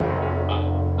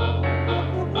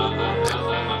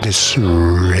This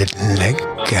redneck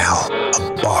gal,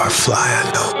 a barfly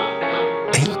I know,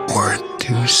 ain't worth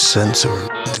 2 cents of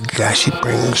the guy she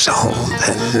brings home.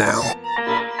 And now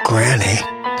Granny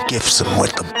gifts him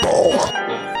with a bull,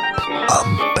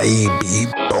 a baby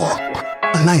bull,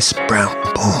 a nice brown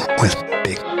bull with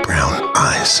big brown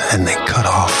eyes. And they cut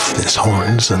off his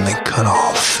horns and they cut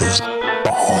off his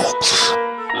balls.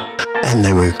 And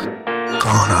they were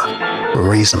gonna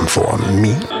raise him for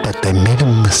meat, but they made a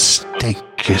mistake,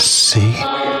 you see.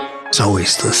 It's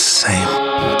always the same.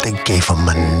 They gave him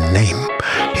a name.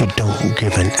 You don't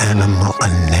give an animal a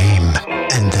name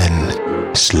and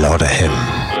then slaughter him.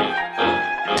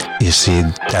 You see,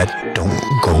 that don't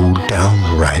go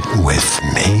down right with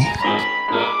me.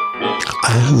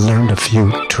 I learned a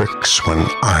few tricks when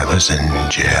I was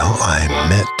in jail. I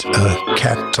met a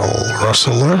cattle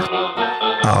rustler,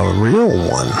 a real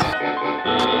one.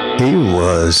 He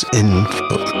was in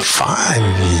 5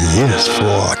 years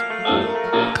for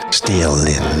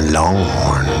stealing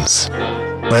longhorns.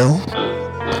 Well,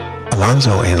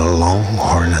 Alonzo ain't a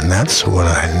longhorn, and that's what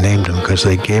I named him, because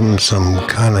they gave him some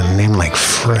kind of name like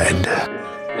Fred.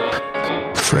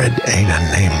 Fred ain't a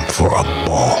name for a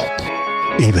bull,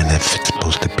 even if it's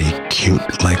supposed to be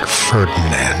cute like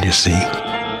Ferdinand, you see.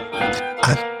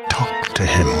 I talked to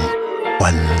him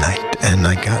one night, and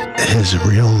I got his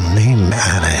real name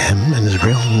out of him, and his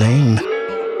real name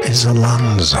is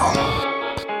Alonzo.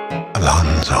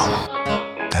 Alonzo.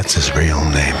 That's his real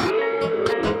name.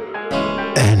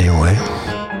 Anyway,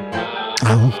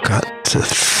 I got to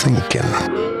thinking.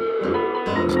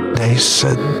 They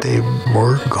said they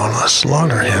were gonna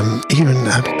slaughter him even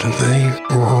after they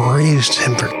raised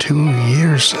him for 2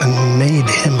 years and made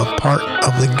him a part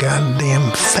of the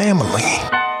goddamn family.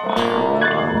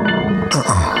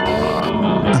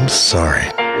 I'm sorry.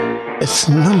 It's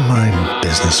none of my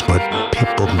business what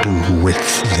people do with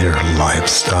their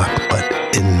livestock, but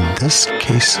in this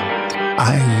case,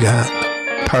 I got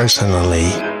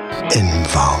personally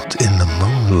involved. In the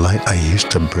moonlight, I used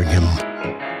to bring him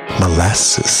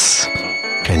molasses.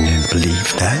 Can you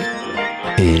believe that?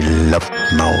 He loved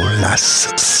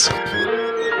molasses.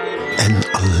 And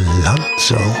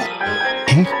Alonzo,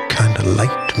 he kind of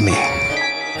liked me.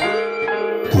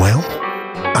 Well,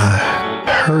 I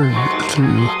heard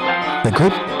through the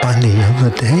grapevine the other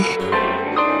day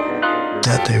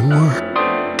that they were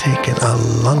taking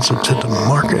Alonzo to the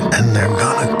market and they're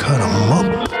gonna cut him up.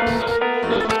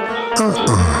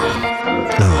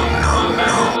 No.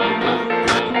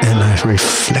 And I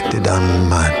reflected on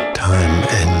my time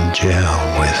in jail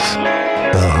with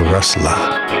the rustler,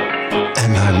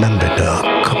 and I remembered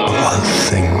a couple of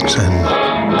things, and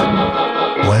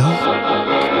well,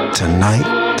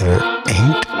 tonight there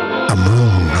ain't a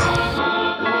moon.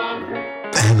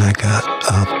 And I got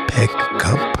a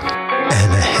pickup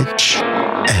and a hitch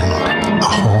and a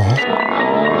haul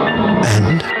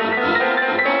and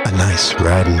a nice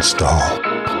riding stall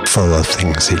full of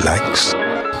things he likes.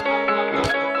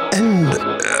 And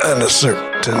at a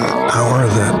certain hour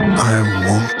that I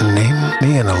won't name,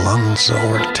 me and Alonzo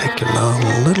were taking a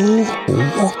little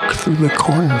walk through the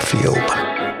cornfield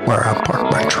where I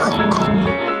parked my truck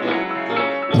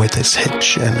with its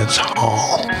hitch and its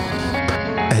haul.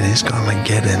 And he's gonna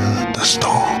get in the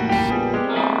stall,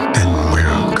 and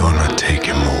we're gonna take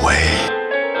him away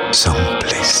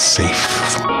someplace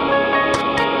safe.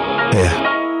 Yeah,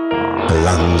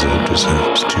 Alonzo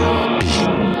deserves to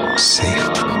be safe.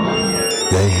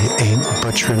 They ain't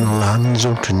butchering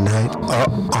Alonzo tonight.